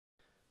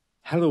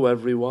Hello,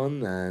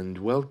 everyone, and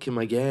welcome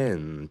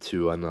again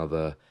to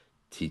another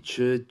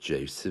Teacher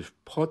Joseph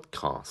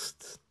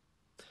podcast.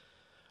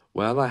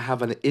 Well, I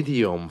have an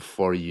idiom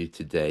for you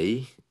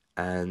today,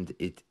 and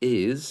it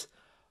is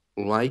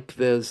like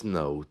there's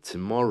no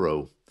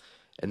tomorrow.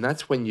 And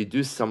that's when you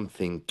do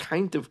something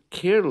kind of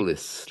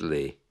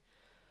carelessly,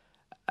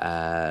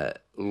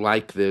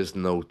 like there's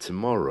no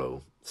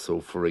tomorrow. So,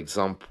 for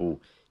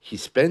example,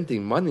 he's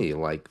spending money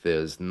like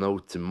there's no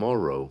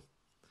tomorrow.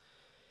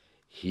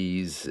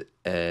 He's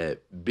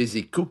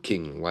busy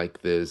cooking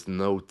like there's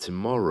no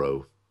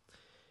tomorrow.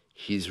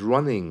 He's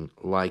running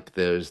like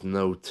there's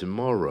no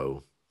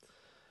tomorrow.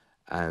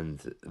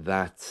 And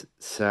that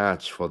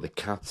search for the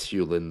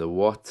capsule in the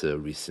water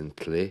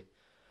recently,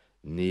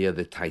 near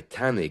the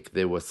Titanic,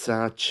 they were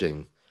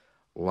searching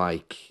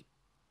like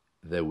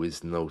there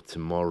was no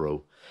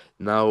tomorrow.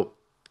 Now,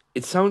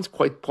 it sounds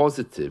quite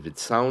positive. It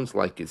sounds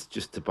like it's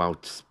just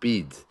about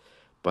speed,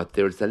 but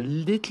there's a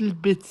little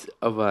bit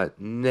of a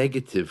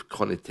negative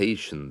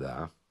connotation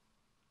there.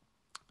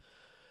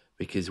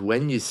 Because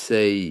when you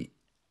say,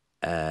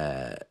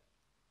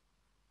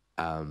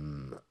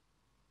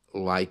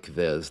 like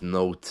there's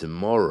no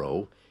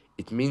tomorrow,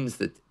 it means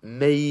that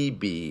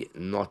maybe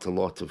not a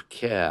lot of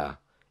care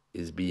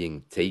is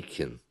being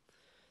taken.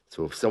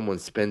 So if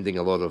someone's spending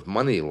a lot of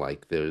money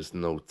like there's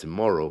no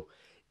tomorrow,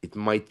 it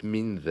might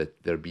mean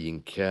that they're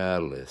being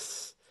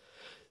careless.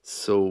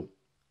 So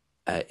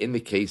in the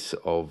case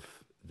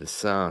of the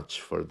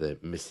search for the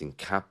missing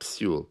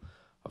capsule,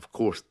 of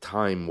course,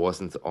 time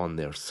wasn't on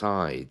their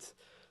side,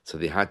 so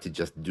they had to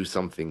just do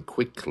something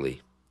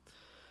quickly.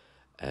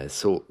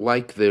 So,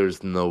 like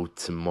there's no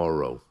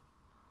tomorrow.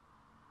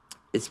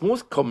 It's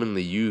most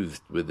commonly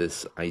used with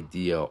this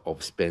idea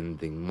of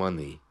spending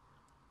money.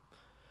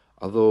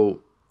 Although,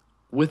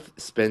 with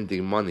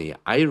spending money,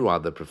 I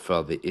rather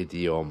prefer the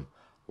idiom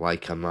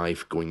like a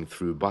knife going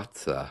through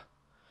butter.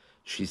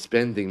 She's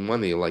spending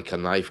money like a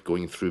knife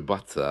going through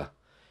butter.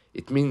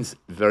 It means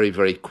very,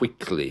 very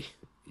quickly,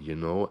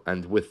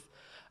 and with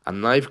a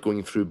knife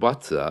going through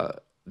butter,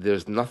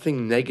 there's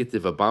nothing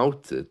negative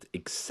about it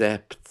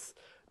except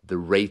the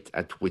rate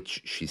at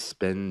which she's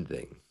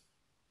spending.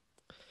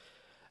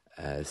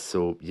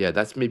 So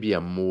that's maybe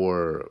a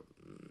more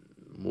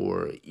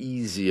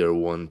easier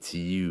one to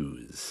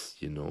use,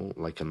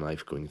 like a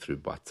knife going through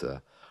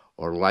butter,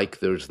 or like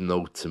there's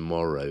no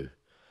tomorrow.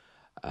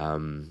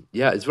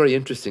 It's very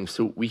interesting.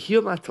 So we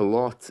hear that a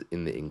lot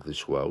in the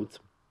English world.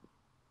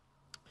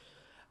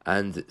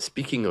 And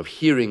speaking of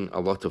hearing a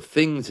lot of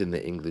things in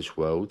the English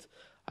world,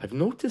 I've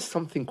noticed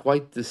something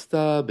quite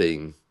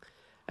disturbing.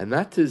 And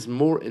that is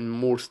more and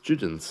more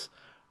students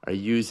are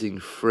using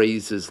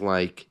phrases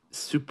like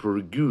super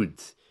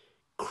good,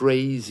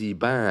 crazy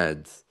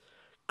bad,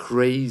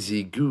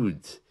 crazy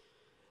good,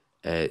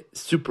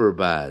 super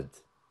bad,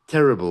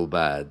 terrible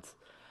bad.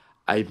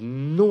 I've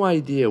no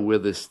idea where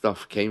this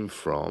stuff came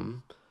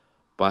from,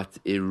 but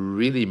it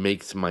really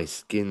makes my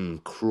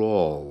skin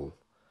crawl.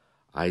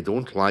 I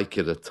don't like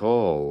it at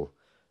all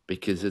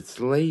because it's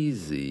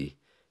lazy.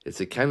 It's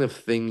the kind of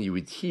thing you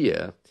would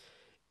hear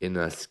in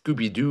a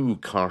Scooby-Doo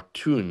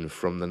cartoon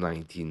from the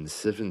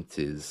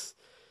 1970s.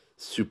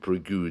 Super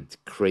good,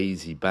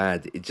 crazy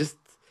bad. It just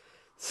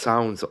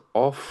sounds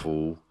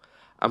awful.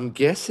 I'm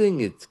guessing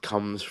it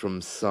comes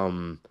from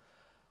some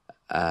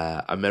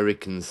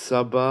American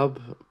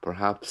suburb,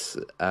 perhaps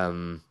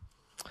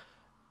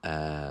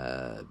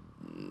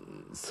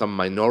some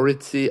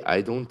minority.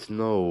 I don't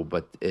know,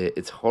 but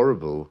it's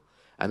horrible.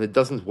 And it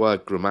doesn't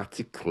work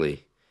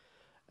grammatically.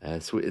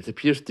 So it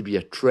appears to be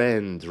a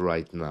trend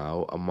right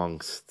now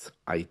amongst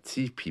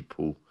IT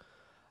people.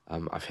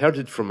 I've heard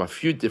it from a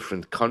few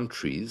different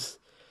countries,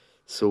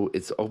 so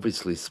it's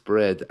obviously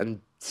spread.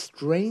 And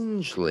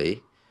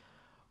strangely,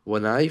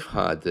 when I've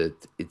had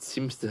it, it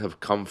seems to have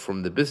come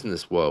from the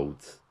business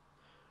world,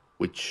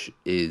 which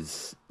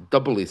is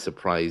doubly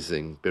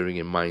surprising, bearing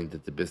in mind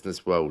that the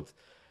business world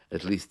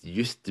at least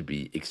used to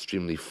be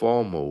extremely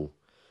formal.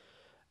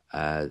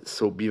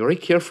 So be very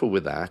careful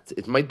with that.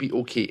 It might be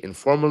okay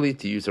informally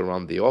to use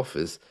around the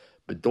office,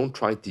 but don't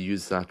try to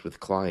use that with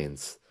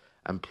clients.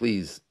 And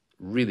please,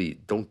 really,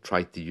 don't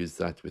try to use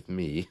that with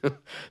me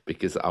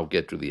because I'll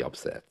get really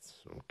upset.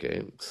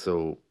 Okay?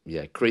 So,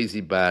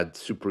 crazy bad,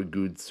 super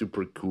good,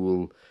 super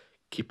cool.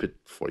 Keep it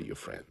for your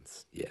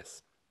friends.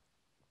 Yes.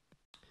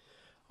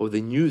 Oh,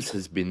 the news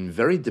has been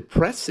very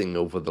depressing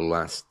over the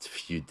last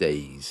few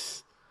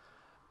days.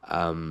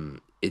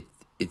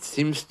 It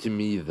seems to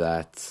me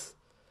that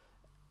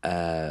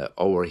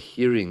our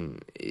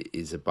hearing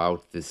is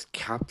about this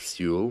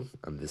capsule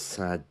and the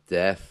sad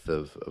death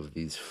of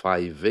these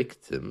 5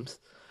 victims.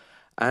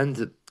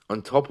 And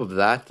on top of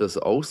that, there's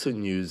also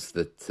news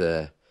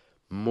that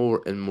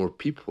more and more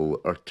people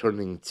are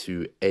turning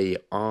to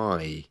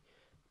AI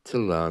to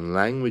learn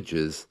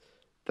languages.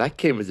 That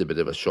came as a bit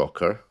of a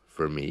shocker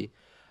for me.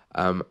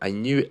 I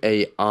knew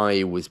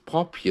AI was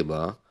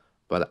popular,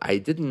 but I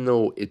didn't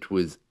know it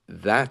was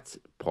that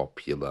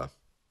popular.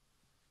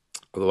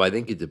 Although I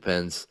think it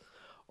depends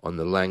on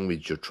the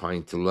language you're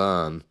trying to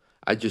learn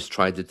I just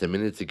tried it a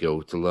minute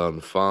ago to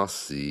learn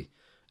Farsi,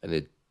 and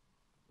it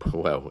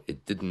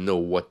didn't know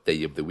what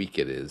day of the week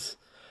it is.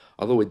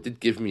 Although it did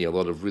give me a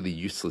lot of really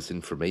useless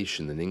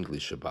information in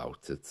English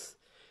about it.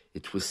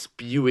 It was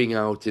spewing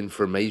out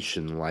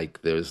information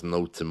like there's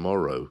no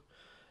tomorrow.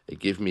 It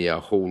gave me a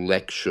whole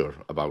lecture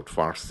about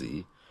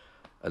Farsi,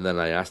 and then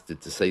I asked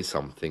it to say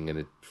something, and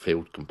it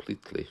failed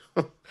completely.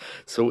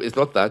 So it's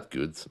not that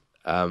good.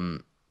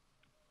 Um,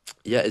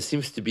 yeah, it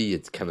seems to be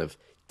it's kind of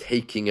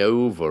taking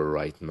over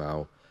right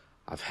now.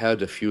 I've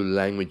heard a few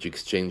language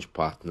exchange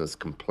partners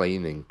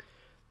complaining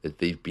that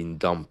they've been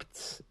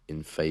dumped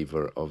in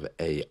favor of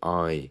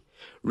AI.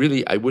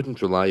 Really, I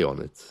wouldn't rely on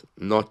it,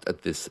 not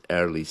at this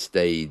early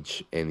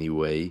stage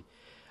anyway.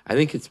 I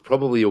think it's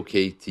probably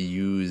okay to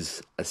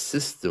use a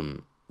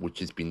system which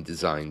has been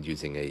designed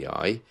using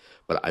AI,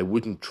 but I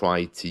wouldn't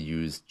try to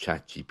use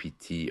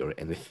ChatGPT or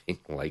anything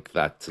like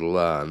that to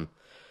learn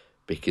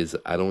because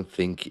I don't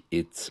think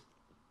it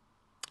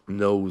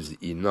knows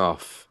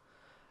enough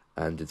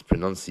and its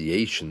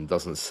pronunciation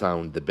doesn't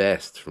sound the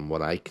best from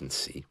what I can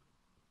see.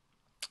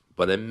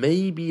 But it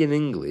may be in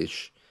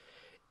English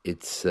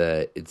it's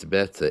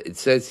better. It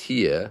says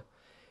here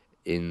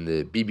in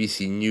the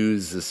BBC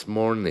News this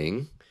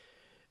morning,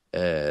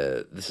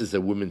 this is a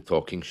woman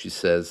talking. She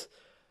says,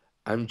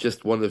 "I'm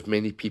just one of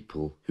many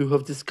people who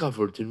have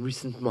discovered in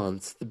recent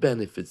months the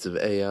benefits of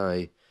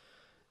AI."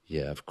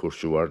 Yeah, of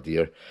course you are,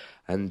 dear.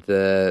 And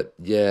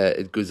yeah,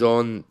 it goes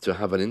on to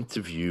have an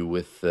interview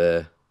with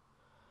an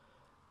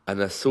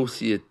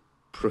associate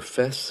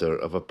professor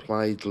of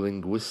applied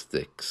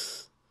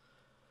linguistics.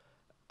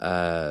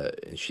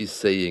 She's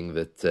saying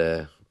that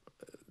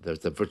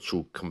there's a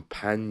virtual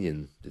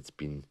companion that's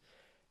been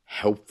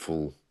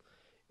helpful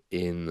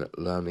in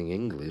learning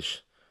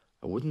English.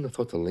 I wouldn't have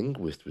thought a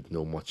linguist would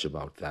know much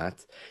about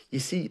that. You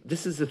see,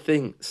 this is the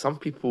thing. Some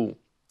people,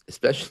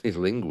 especially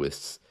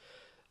linguists,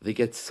 they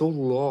get so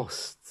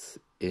lost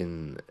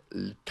in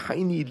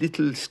tiny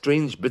little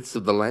strange bits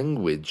of the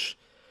language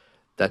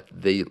that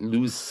they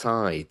lose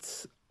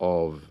sight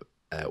of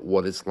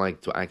what it's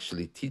like to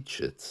actually teach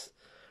it.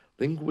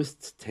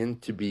 Linguists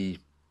tend to be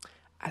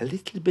a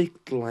little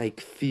bit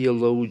like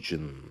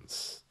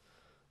theologians.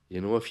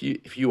 You know, if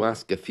you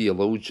ask a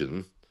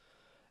theologian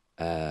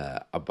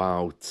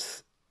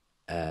about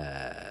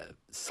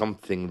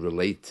something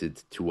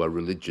related to a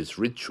religious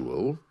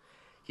ritual,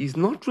 he's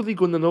not really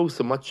going to know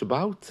so much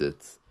about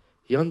it.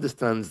 He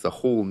understands the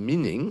whole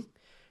meaning,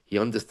 he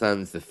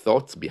understands the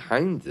thoughts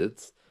behind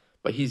it,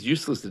 but he's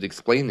useless at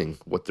explaining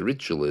what the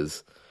ritual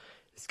is.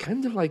 It's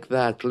kind of like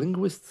that.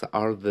 Linguists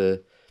are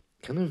the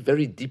kind of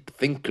very deep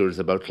thinkers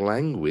about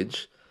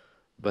language,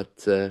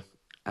 but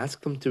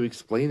ask them to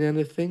explain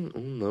anything? Oh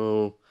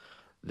no,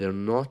 they're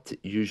not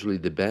usually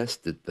the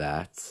best at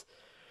that.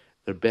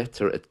 They're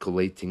better at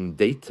collating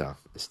data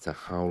as to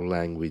how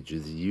language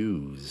is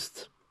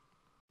used.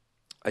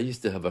 I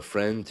used to have a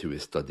friend who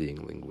was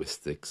studying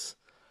linguistics,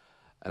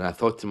 and I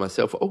thought to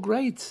myself, oh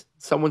great,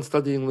 someone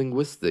studying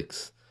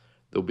linguistics.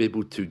 They'll be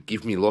able to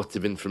give me lots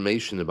of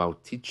information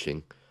about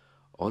teaching.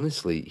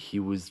 Honestly, he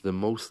was the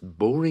most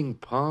boring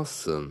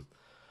person.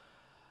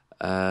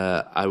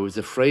 I was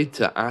afraid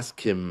to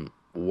ask him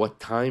what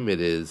time it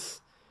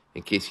is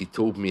in case he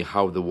told me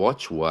how the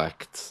watch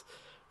worked.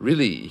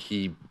 Really,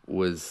 he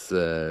was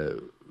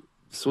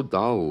so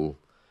dull.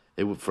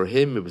 For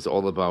him, it was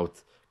all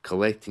about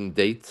collecting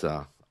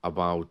data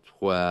about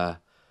where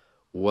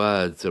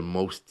words are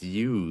most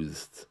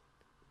used.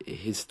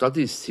 His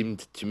studies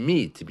seemed to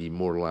me to be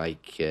more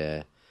like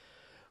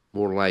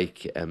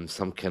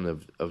some kind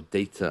of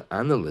data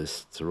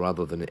analyst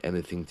rather than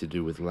anything to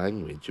do with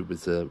language. It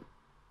was a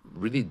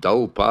really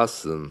dull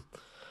person.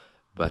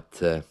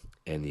 But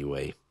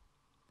anyway,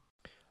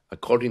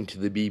 according to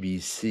the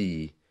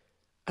BBC,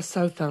 a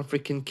South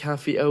African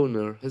cafe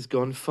owner has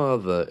gone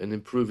further in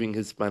improving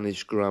his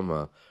Spanish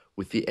grammar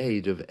with the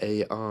aid of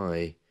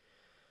AI.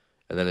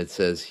 And then it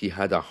says he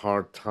had a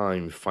hard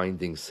time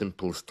finding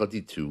simple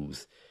study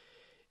tools,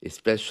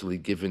 especially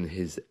given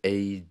his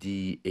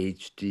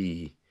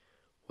ADHD.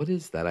 What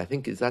is that? I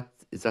think is that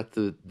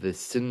the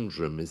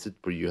syndrome? Is it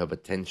where you have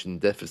attention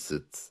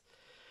deficits?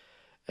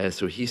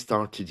 So he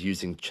started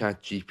using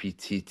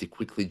ChatGPT to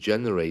quickly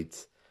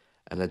generate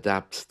and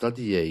adapt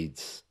study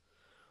aids.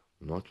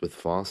 Not with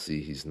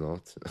Farsi, he's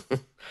not.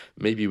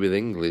 Maybe with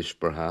English,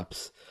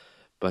 perhaps.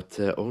 But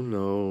oh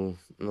no,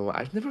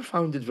 I've never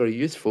found it very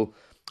useful.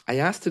 I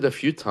asked it a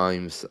few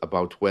times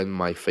about when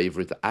my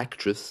favorite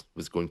actress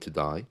was going to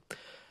die,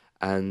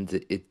 and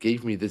it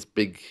gave me this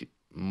big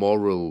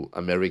moral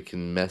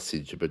American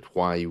message about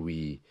why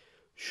we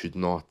should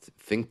not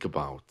think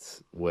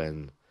about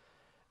when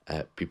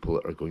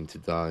people are going to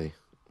die.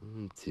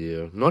 Oh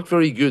dear, not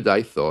very good,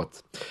 I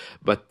thought.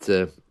 But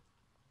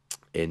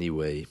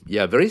anyway,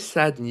 yeah, very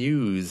sad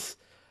news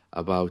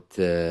about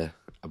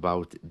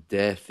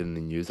death in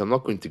the news. I'm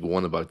not going to go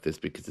on about this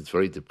because it's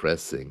very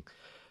depressing.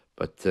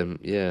 But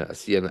yeah, I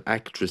see an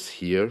actress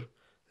here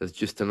has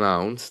just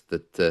announced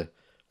that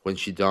when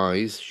she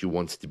dies, she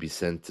wants to be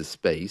sent to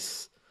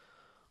space.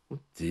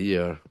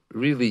 Dear,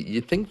 really,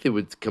 you'd think they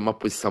would come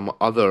up with some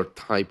other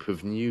type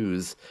of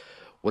news.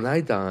 When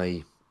I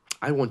die,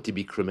 I want to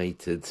be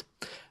cremated,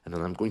 and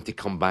then I'm going to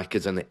come back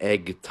as an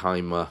egg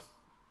timer.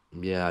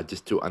 Yeah,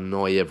 just to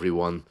annoy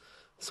everyone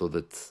so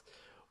that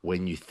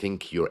when you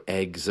think your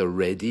eggs are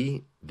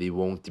ready, they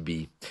won't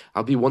be.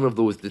 I'll be one of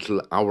those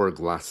little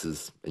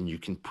hourglasses, and you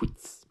can put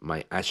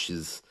my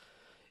ashes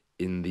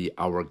in the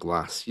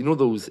hourglass. You know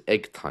those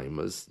egg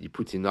timers? You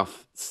put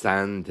enough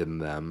sand in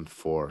them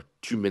for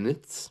 2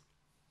 minutes,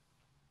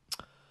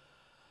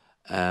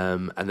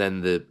 and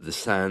then the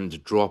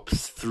sand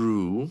drops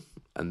through,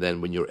 and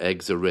then when your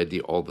eggs are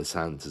ready, all the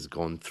sand has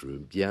gone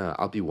through. Yeah,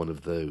 I'll be one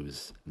of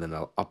those. And then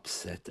I'll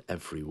upset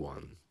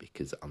everyone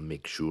because I'll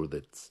make sure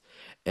that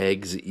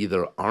eggs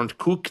either aren't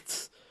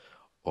cooked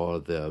or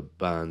they're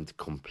banned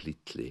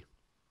completely.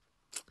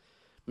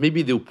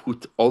 Maybe they'll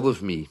put all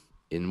of me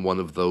in one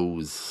of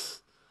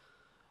those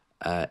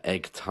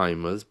egg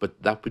timers,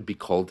 but that would be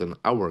called an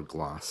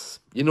hourglass.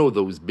 You know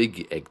those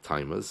big egg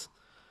timers?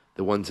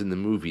 The ones in the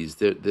movies,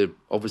 they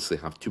obviously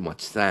have too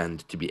much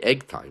sand to be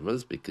egg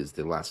timers because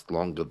they last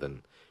longer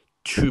than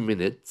 2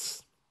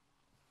 minutes.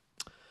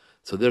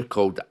 So they're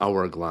called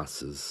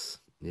hourglasses.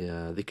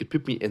 Yeah, they could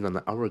put me in an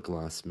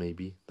hourglass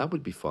maybe. That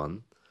would be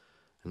fun.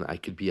 And I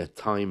could be a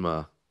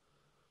timer,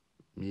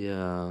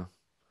 yeah,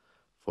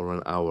 for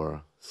an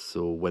hour.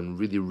 So when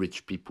really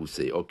rich people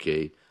say,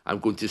 okay, I'm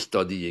going to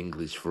study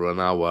English for an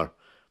hour,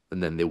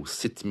 and then they will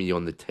sit me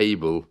on the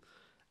table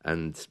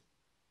and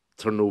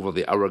turn over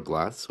the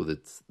hourglass so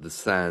that the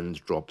sand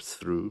drops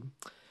through,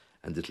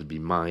 and it'll be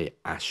my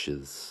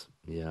ashes.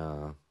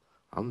 Yeah,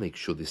 I'll make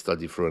sure they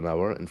study for an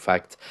hour. In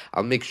fact,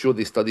 I'll make sure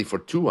they study for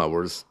 2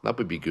 hours. That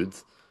would be good.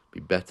 Be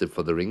better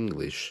for their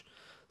English,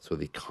 so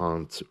they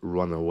can't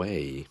run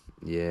away.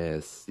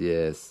 Yes,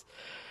 yes.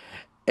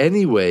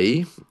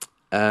 Anyway,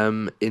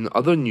 in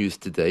other news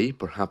today,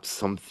 perhaps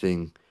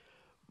something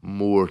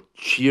more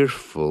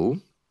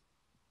cheerful.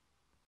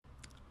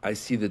 I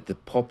see that the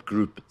pop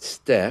group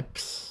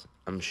Steps,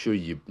 I'm sure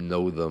you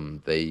know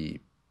them. They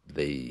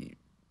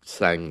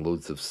sang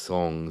loads of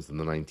songs in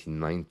the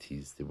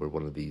 1990s. They were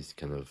one of these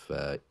kind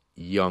of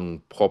young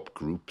pop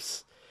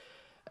groups.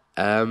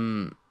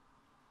 They've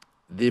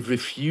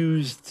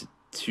refused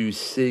to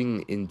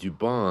sing in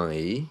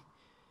Dubai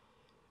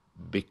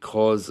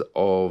because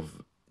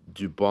of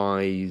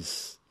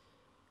Dubai's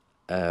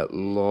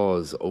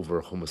laws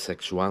over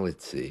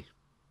homosexuality.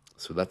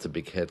 So that's a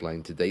big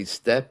headline today.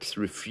 Steps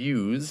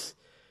refuse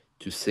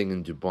to sing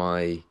in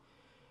Dubai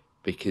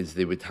because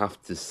they would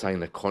have to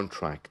sign a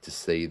contract to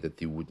say that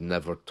they would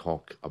never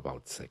talk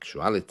about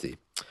sexuality.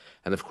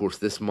 And of course,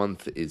 this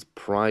month is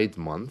Pride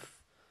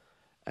Month,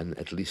 and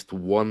at least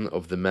one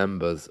of the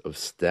members of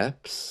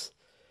Steps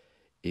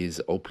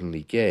is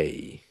openly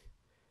gay.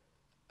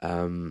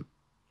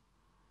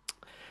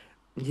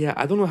 Yeah,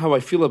 I don't know how I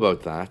feel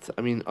about that.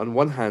 I mean, on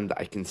one hand,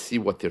 I can see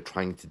what they're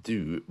trying to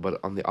do, but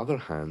on the other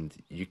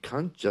hand, you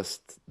can't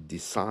just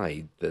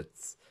decide that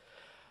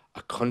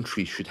a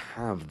country should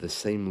have the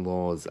same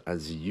laws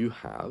as you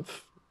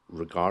have,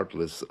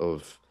 regardless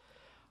of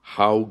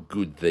how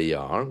good they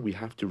are. We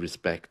have to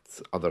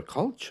respect other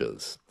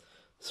cultures.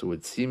 So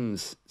it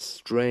seems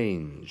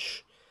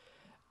strange.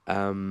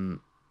 I mean,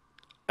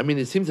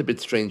 it seems a bit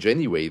strange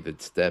anyway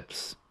that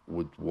Steps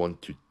would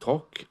want to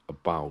talk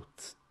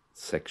about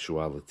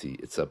sexuality.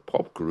 It's a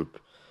pop group,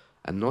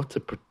 and not a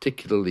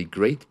particularly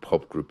great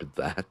pop group at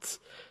that.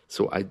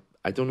 So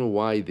I don't know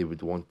why they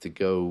would want to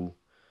go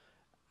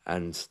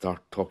and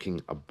start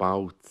talking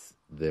about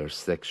their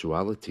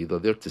sexuality. They're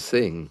there to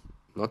sing,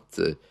 not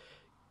to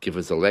give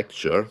us a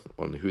lecture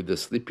on who they're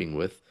sleeping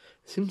with.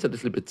 Seems a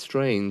little bit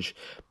strange,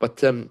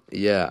 but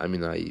yeah, I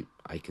mean,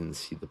 I can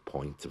see the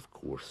point, of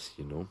course,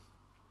 you know.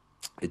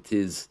 It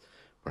is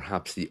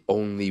perhaps the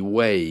only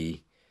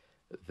way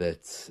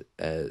that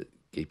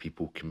gay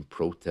people can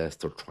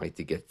protest or try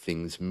to get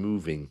things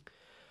moving.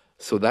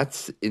 So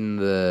that's in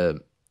the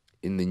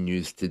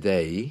news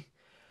today.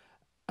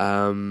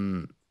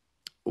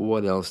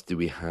 What else do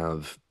we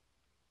have?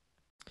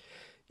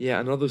 Yeah,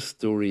 another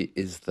story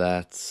is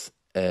that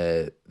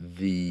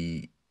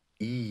the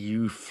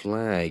EU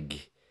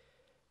flag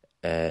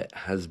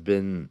has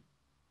been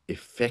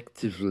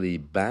effectively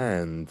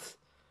banned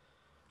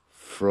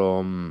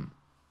from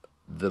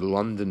the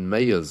London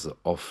Mayor's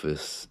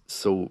office.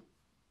 So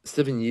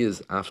 7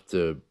 years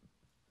after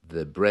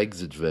the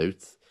Brexit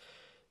vote,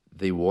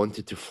 they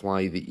wanted to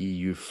fly the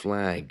EU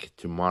flag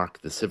to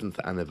mark the 7th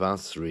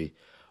anniversary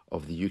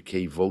of the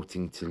UK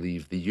voting to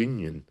leave the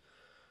Union.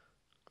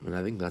 I mean,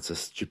 I think that's a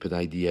stupid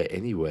idea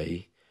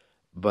anyway.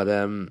 But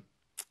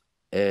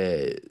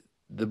the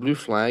blue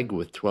flag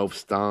with 12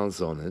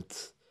 stars on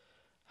it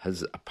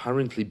has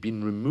apparently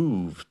been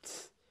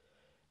removed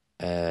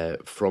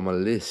from a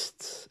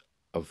list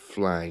of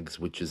flags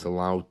which is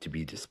allowed to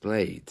be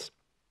displayed,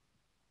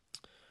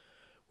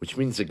 which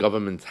means the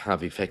government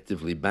have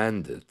effectively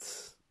banned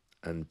it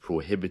and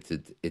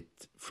prohibited it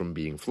from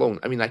being flown.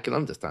 I mean, I can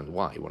understand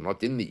why. We're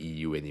not in the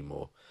EU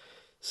anymore,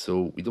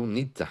 so we don't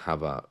need to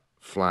have a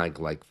flag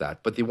like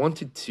that. But they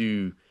wanted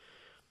to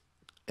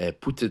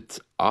put it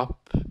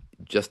up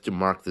just to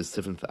mark the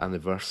 7th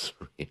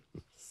anniversary.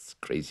 It's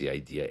a crazy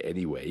idea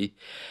anyway.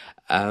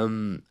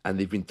 And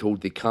they've been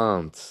told they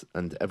can't,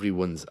 and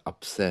everyone's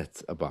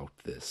upset about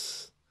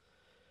this.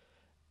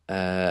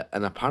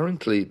 And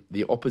apparently,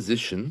 the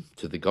opposition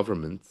to the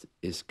government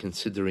is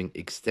considering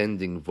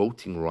extending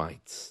voting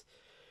rights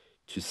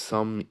to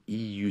some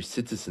EU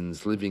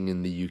citizens living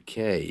in the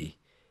UK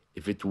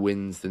if it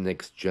wins the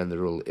next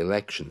general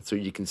election. So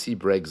you can see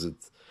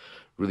Brexit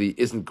really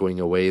isn't going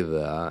away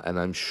there, and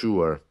I'm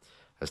sure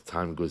as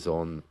time goes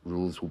on,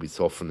 rules will be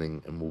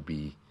softening and will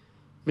be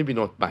maybe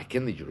not back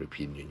in the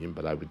European Union,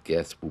 but I would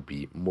guess will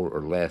be more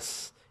or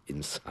less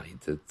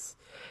inside it,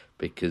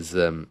 because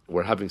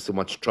we're having so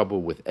much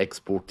trouble with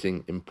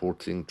exporting,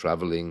 importing,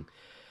 traveling,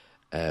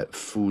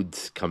 food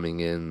coming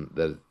in,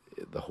 that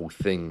the whole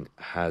thing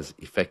has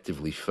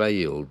effectively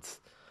failed.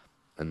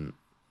 And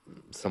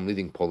some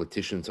leading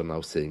politicians are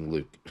now saying,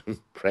 look,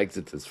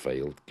 Brexit has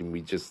failed. Can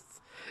we just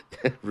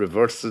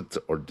reverse it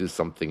or do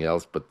something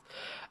else? But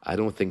I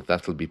don't think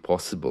that'll be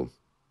possible.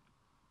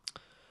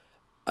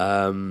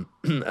 And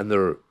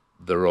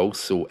they're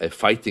also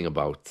fighting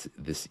about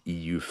this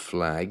EU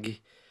flag.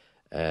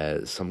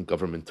 Some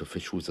government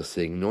officials are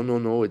saying,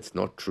 no, it's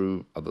not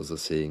true. Others are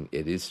saying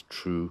it is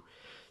true.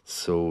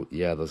 So,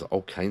 yeah, there's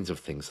all kinds of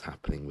things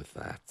happening with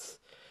that.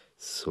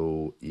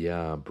 So,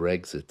 yeah,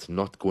 Brexit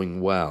not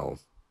going well.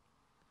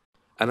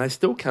 And I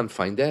still can't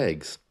find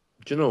eggs.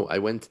 Do you know, I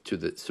went to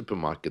the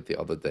supermarket the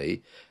other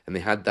day and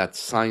they had that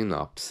sign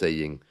up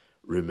saying,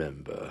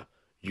 remember,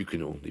 you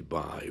can only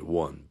buy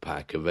 1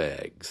 pack of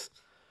eggs.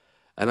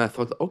 And I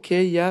thought,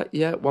 okay,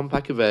 yeah, 1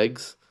 pack of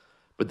eggs.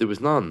 But there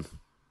was none.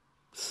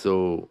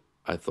 So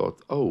I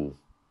thought, oh.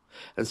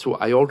 And so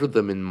I ordered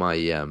them in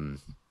my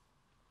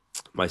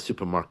my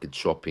supermarket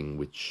shopping,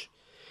 which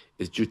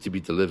is due to be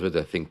delivered,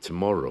 I think,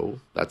 tomorrow.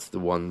 That's the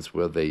ones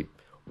where they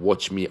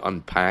watch me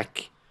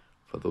unpack,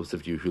 for those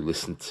of you who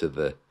listen to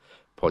the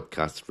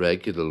podcast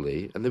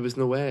regularly. And there was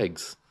no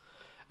eggs.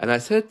 And I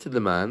said to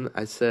the man,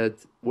 I said,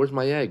 where's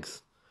my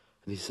eggs?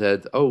 And he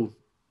said, oh,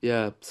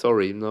 yeah,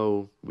 sorry,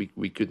 no,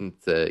 we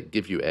couldn't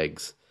give you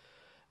eggs.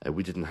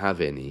 We didn't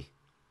have any.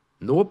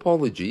 No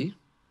apology.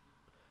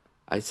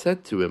 I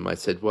said to him, I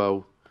said,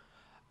 well,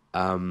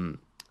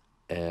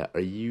 are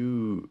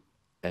you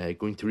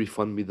going to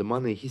refund me the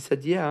money? He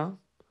said, yeah.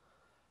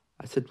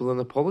 I said, well, an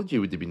apology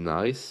would have been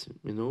nice,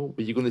 you know.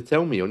 Were you going to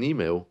tell me on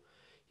email?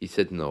 He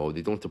said, no,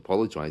 they don't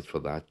apologize for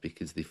that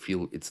because they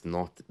feel it's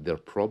not their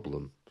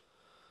problem.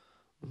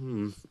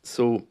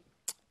 So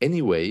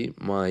anyway,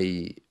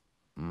 my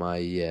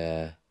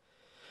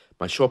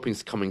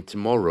shopping's coming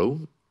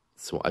tomorrow,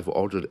 so I've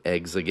ordered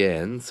eggs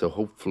again. So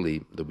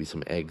hopefully there'll be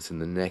some eggs in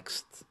the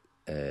next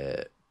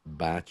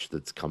batch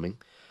that's coming.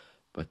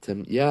 But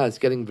yeah, it's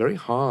getting very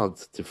hard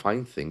to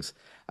find things.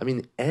 I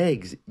mean,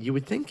 eggs, you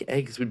would think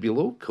eggs would be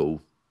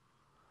local.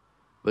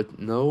 But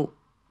no,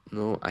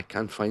 I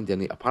can't find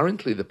any.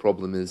 Apparently the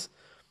problem is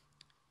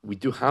we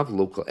do have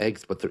local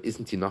eggs, but there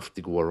isn't enough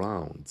to go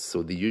around.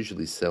 So they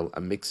usually sell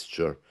a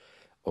mixture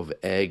of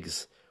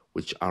eggs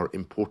which are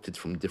imported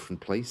from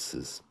different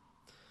places.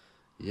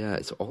 Yeah,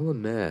 it's all a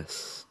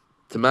mess.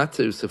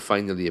 Tomatoes have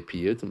finally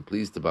appeared. I'm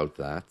pleased about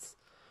that.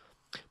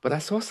 But I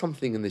saw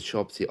something in the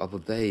shops the other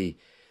day.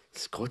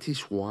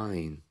 Scottish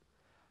wine.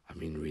 I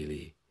mean,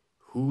 really,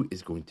 who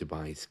is going to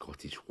buy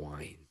Scottish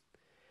wine?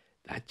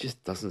 That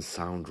just doesn't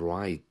sound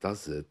right,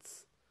 does it?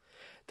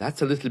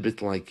 That's a little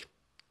bit like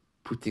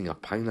putting a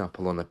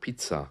pineapple on a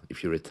pizza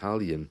if you're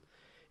Italian.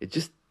 It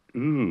just,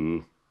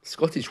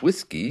 Scottish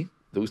whiskey,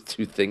 those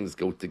two things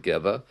go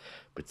together.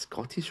 But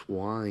Scottish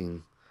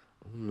wine,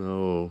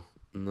 oh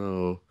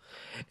no.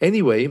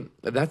 Anyway,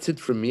 that's it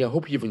from me. I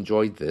hope you've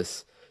enjoyed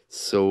this.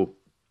 So,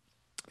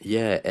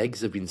 yeah,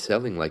 eggs have been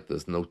selling like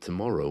there's no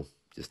tomorrow,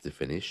 just to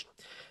finish.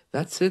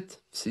 That's it.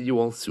 See you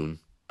all soon.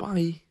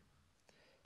 Bye.